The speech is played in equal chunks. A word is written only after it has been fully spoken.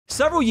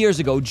several years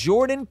ago,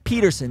 Jordan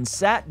Peterson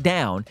sat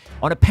down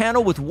on a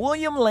panel with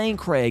William Lane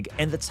Craig,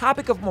 and the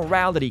topic of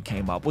morality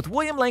came up, with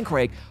William Lane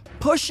Craig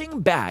pushing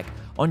back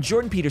on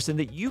Jordan Peterson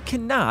that you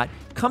cannot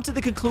come to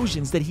the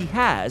conclusions that he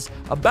has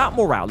about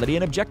morality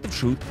and objective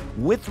truth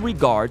with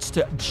regards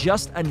to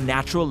just a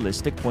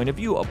naturalistic point of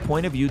view, a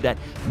point of view that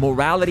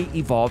morality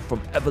evolved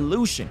from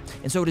evolution.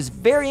 And so it is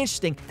very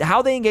interesting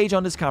how they engage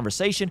on this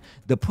conversation,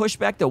 the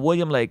pushback that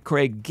William Lane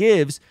Craig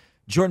gives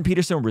Jordan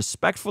Peterson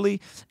respectfully,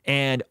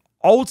 and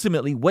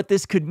ultimately what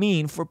this could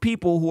mean for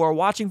people who are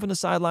watching from the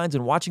sidelines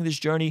and watching this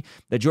journey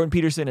that Jordan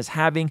Peterson is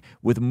having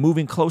with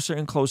moving closer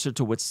and closer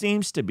to what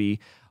seems to be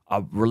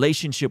a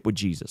relationship with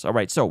Jesus. All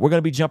right, so we're going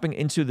to be jumping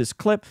into this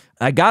clip.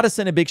 I got to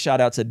send a big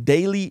shout out to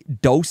Daily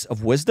Dose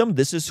of Wisdom.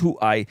 This is who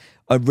I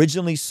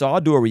originally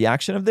saw do a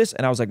reaction of this,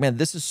 and I was like, man,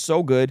 this is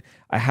so good.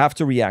 I have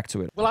to react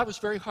to it. Well, I was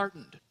very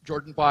heartened,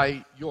 Jordan,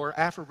 by your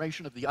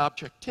affirmation of the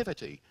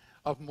objectivity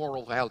of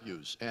moral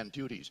values and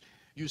duties.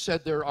 You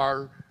said there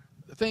are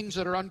things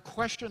that are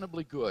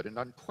unquestionably good and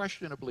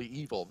unquestionably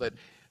evil, that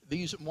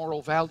these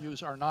moral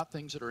values are not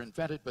things that are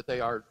invented, but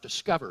they are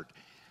discovered.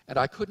 And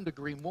I couldn't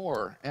agree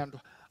more. And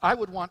I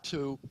would want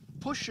to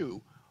push you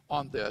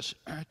on this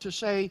to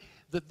say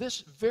that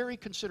this very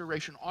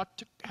consideration ought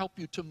to help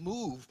you to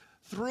move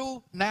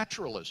through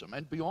naturalism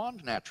and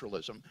beyond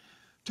naturalism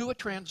to a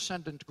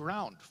transcendent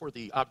ground for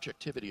the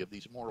objectivity of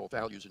these moral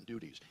values and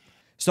duties.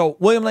 So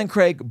William Lane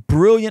Craig,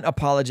 brilliant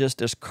apologist.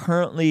 There's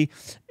currently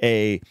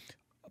a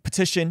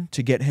petition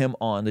to get him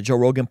on the Joe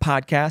Rogan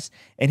podcast.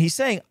 And he's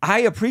saying, I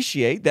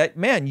appreciate that,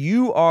 man,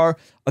 you are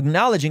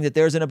acknowledging that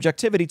there's an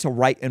objectivity to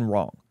right and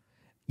wrong.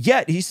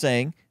 Yet he's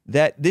saying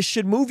that this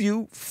should move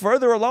you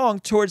further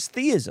along towards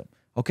theism,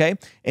 okay?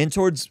 And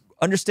towards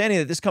understanding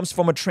that this comes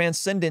from a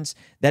transcendence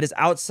that is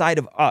outside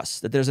of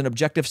us, that there's an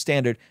objective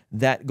standard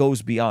that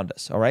goes beyond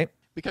us, all right?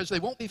 Because they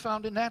won't be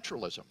found in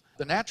naturalism.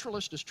 The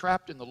naturalist is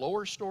trapped in the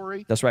lower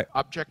story. That's right.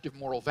 Objective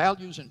moral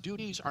values and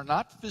duties are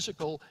not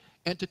physical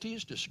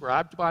entities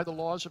described by the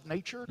laws of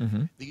nature.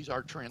 These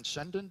are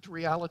transcendent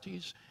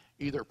realities,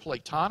 either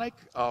Platonic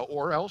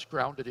or else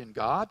grounded in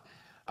God.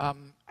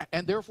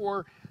 And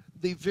therefore,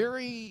 the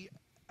very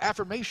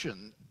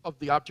affirmation of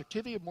the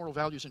objectivity of moral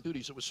values and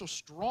duties that was so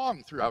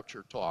strong throughout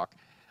your talk,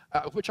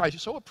 which I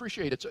so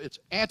appreciate. It's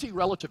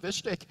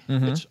anti-relativistic,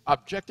 it's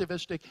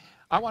objectivistic.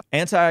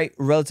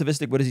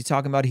 Anti-relativistic, what is he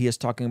talking about? He is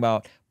talking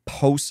about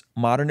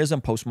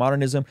postmodernism.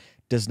 Postmodernism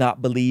does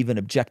not believe in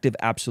objective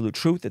absolute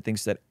truth. It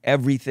thinks that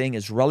everything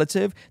is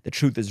relative, the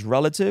truth is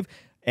relative,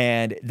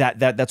 and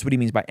that's what he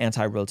means by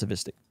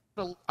anti-relativistic.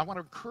 I want to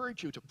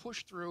encourage you to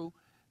push through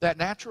that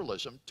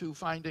naturalism to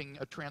finding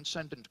a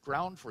transcendent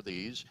ground for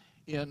these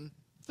in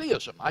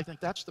theism. I think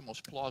that's the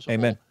most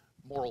plausible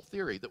moral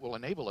theory that will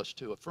enable us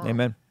to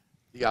affirm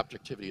the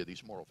objectivity of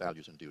these moral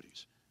values and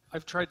duties.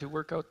 I've tried to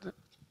work out the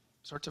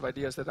sorts of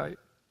ideas that I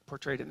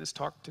portrayed in this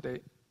talk today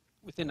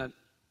within a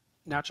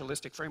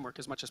naturalistic framework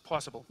as much as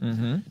possible.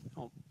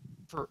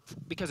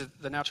 Because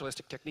the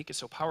naturalistic technique is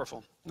so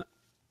powerful,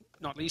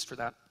 not least for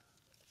that,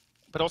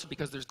 but also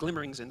because there's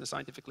glimmerings in the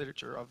scientific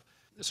literature of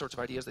the sorts of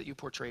ideas that you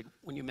portrayed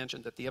when you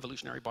mentioned that the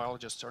evolutionary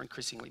biologists are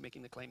increasingly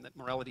making the claim that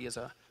morality is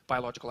a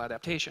biological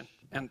adaptation.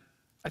 And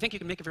I think you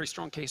can make a very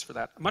strong case for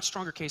that, a much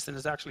stronger case than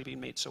has actually been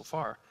made so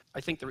far.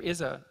 I think there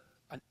is a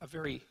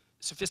very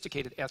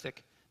sophisticated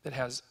ethic that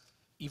has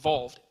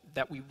evolved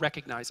that we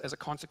recognize as a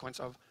consequence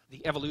of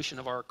the evolution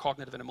of our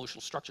cognitive and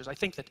emotional structures. I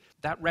think that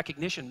that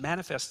recognition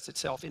manifests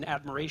itself in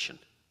admiration.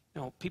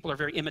 You know, people are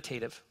very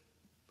imitative.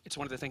 It's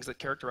one of the things that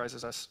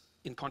characterizes us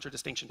in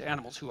contradistinction to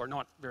animals who are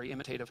not very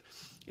imitative.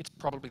 It's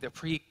probably the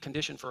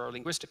precondition for our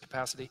linguistic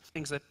capacity.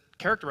 Things that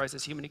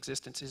characterizes human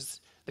existence is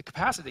the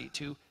capacity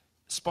to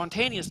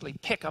spontaneously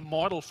pick a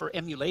model for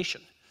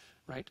emulation,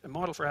 right? A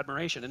model for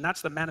admiration. And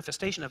that's the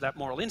manifestation of that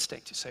moral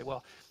instinct. You say,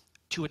 well,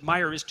 to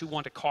admire is to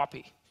want to copy.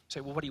 You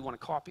say, well, what do you want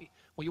to copy?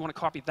 Well, you want to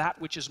copy that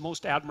which is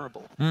most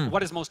admirable.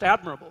 What is most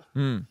admirable?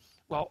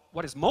 Well,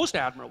 what is most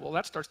admirable,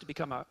 that starts to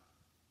become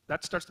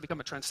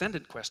a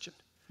transcendent question,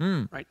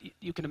 right?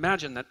 You can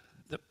imagine that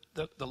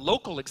the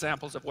local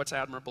examples of what's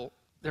admirable,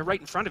 they're right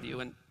in front of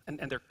you, and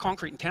they're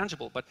concrete and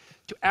tangible. But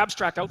to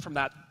abstract out from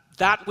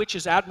that which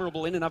is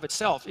admirable in and of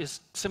itself is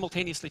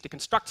simultaneously to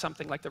construct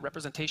something like the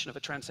representation of a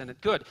transcendent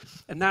good.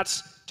 And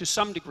that's, to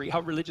some degree,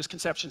 how religious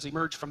conceptions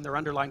emerge from their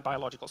underlying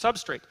biological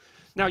substrate.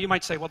 Now, you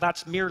might say, well,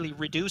 that's merely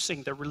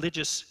reducing the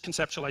religious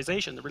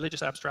conceptualization, the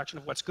religious abstraction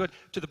of what's good,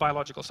 to the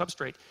biological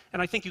substrate.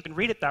 And I think you can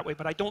read it that way,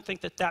 but I don't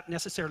think that that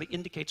necessarily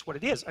indicates what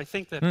it is. I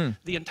think that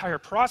the entire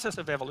process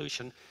of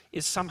evolution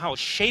is somehow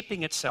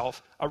shaping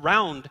itself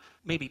around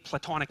maybe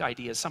Platonic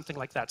ideas, something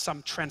like that,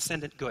 some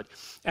transcendent good.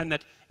 And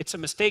that it's a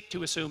mistake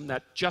to assume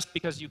that just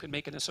because you can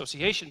make an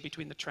association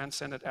between the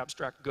transcendent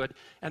abstract good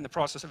and the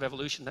process of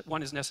evolution, that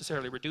one is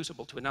necessarily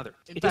reducible to another.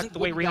 It isn't the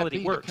way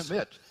reality works. To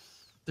commit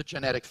the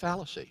genetic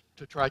fallacy,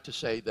 to try to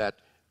say that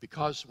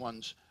because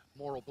one's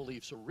moral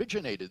beliefs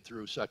originated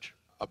through such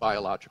a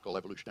biological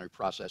evolutionary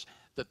process,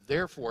 that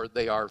therefore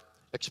they are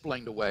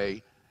explained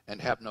away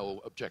and have no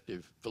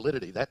objective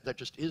validity. That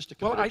just is to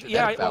commit Well, a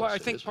genetic fallacy, I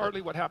think isn't partly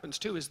it? what happens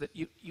too is that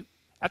you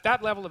at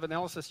that level of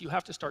analysis, you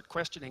have to start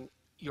questioning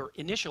your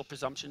initial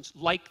presumptions,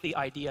 like the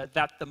idea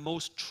that the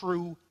most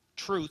true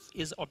truth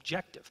is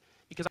objective.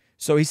 Because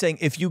So he's saying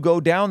if you go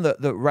down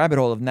the rabbit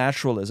hole of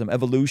naturalism,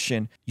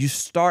 evolution, you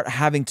start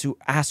having to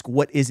ask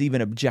what is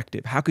even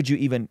objective. How could you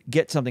even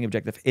get something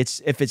objective?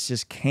 If it's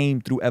just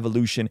came through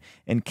evolution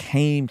and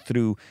came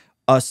through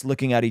us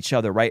looking at each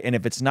other, right? And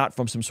if it's not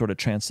from some sort of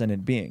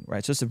transcendent being,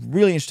 right? So it's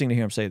really interesting to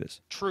hear him say this.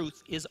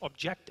 truth is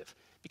objective,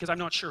 because I'm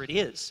not sure it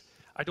is.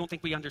 I don't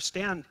think we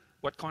understand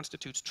what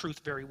constitutes truth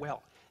very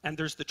well. And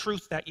there's the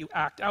truth that you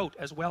act out,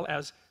 as well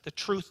as the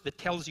truth that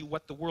tells you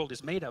what the world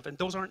is made of. And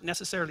those aren't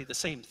necessarily the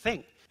same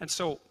thing. And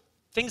so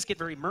things get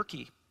very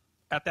murky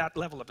at that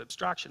level of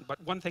abstraction. But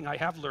one thing I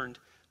have learned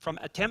from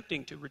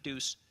attempting to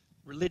reduce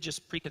religious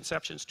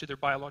preconceptions to their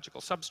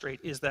biological substrate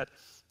is that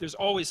there's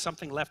always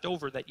something left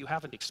over that you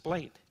haven't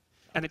explained.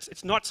 And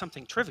it's not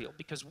something trivial,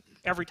 because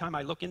every time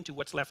I look into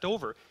what's left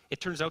over,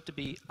 it turns out to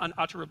be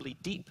unutterably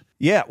deep.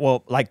 Yeah,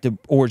 well, like the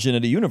origin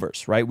of the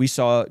universe, right? We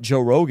saw Joe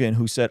Rogan,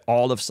 who said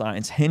all of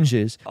science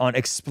hinges on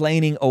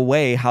explaining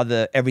away how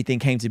everything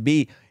came to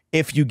be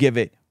if you give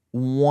it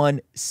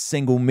one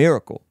single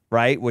miracle,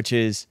 right? Which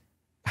is,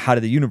 how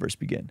did the universe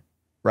begin,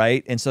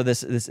 right? And so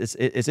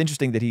it's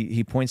interesting that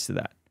he points to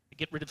that.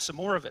 Get rid of some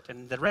more of it,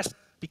 and the rest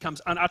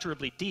becomes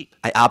unutterably deep.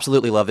 I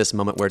absolutely love this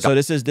moment where... So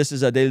this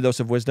is a Daily Dose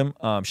of Wisdom.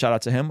 Shout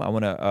out to him. I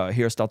want to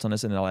hear his thoughts on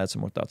this, and then I'll add some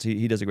more thoughts.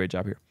 He does a great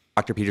job here.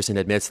 Dr. Peterson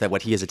admits that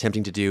what he is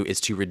attempting to do is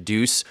to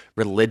reduce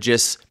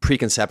religious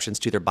preconceptions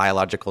to their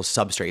biological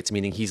substrates,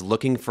 meaning he's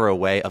looking for a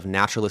way of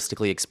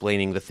naturalistically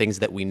explaining the things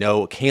that we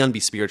know can be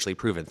spiritually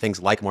proven,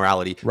 things like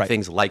morality, right,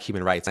 things like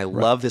human rights. I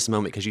love this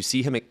moment because you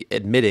see him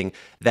admitting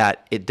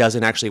that it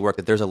doesn't actually work,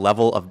 that there's a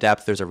level of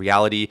depth, there's a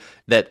reality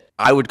that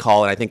I would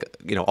call, and I think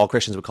all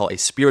Christians would call, a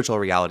spiritual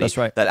reality. That's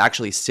right. That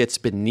actually sits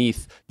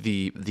beneath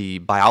the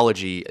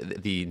biology,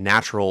 the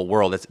natural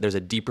world. There's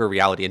a deeper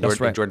reality, and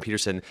Jordan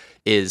Peterson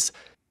is...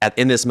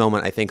 in this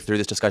moment, I think through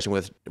this discussion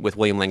with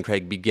William Lane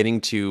Craig,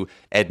 beginning to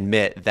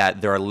admit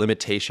that there are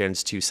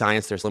limitations to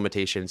science, there's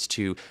limitations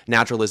to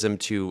naturalism,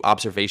 to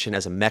observation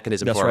as a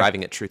mechanism for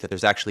arriving at truth, that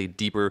there's actually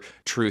deeper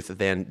truth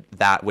than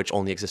that which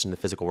only exists in the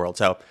physical world.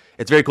 So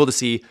it's very cool to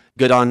see.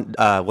 Good on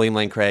William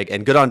Lane Craig,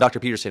 and good on Dr.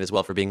 Peterson as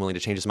well for being willing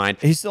to change his mind.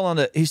 He's still on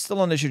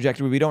the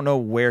trajectory. We don't know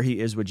where he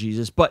is with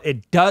Jesus, but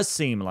it does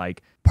seem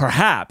like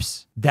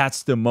perhaps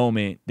that's the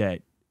moment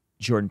that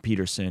Jordan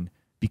Peterson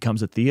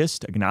becomes a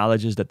theist,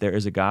 acknowledges that there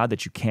is a God,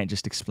 that you can't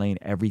just explain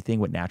everything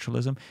with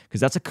naturalism,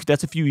 because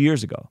that's a few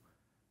years ago.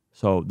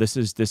 So this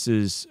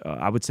is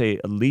I would say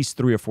at least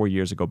 3 or 4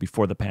 years ago,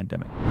 before the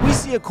pandemic. We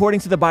see,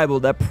 according to the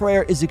Bible, that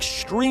prayer is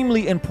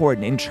extremely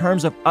important in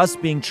terms of us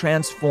being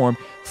transformed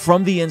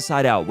from the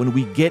inside out when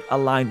we get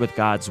aligned with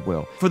God's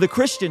will. For the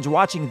Christians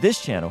watching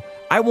this channel,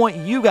 I want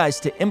you guys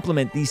to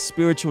implement these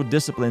spiritual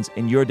disciplines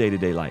in your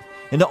day-to-day life.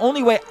 And the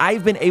only way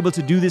I've been able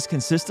to do this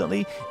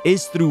consistently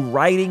is through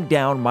writing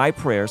down my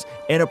prayers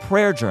in a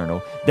prayer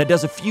journal that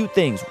does a few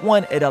things.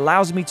 One, it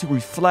allows me to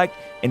reflect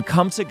and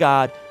come to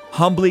God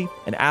humbly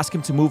and ask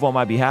Him to move on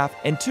my behalf.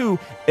 And two,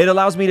 it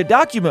allows me to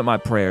document my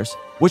prayers,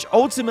 which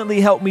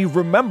ultimately help me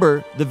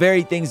remember the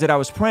very things that I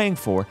was praying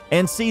for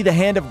and see the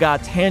hand of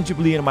God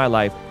tangibly in my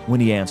life when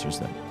He answers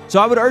them. So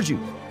I would urge you,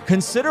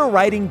 consider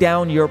writing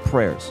down your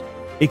prayers.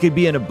 It could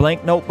be in a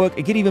blank notebook.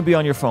 It could even be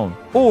on your phone.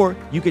 Or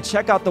you could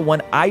check out the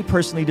one I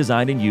personally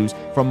designed and used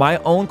from my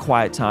own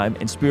quiet time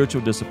and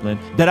spiritual discipline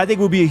that I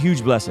think will be a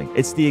huge blessing.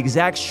 It's the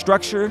exact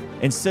structure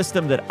and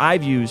system that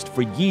I've used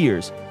for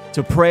years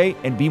to pray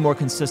and be more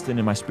consistent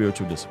in my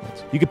spiritual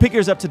disciplines. You can pick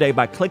yours up today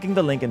by clicking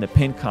the link in the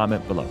pinned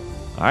comment below.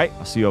 All right,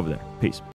 I'll see you over there. Peace.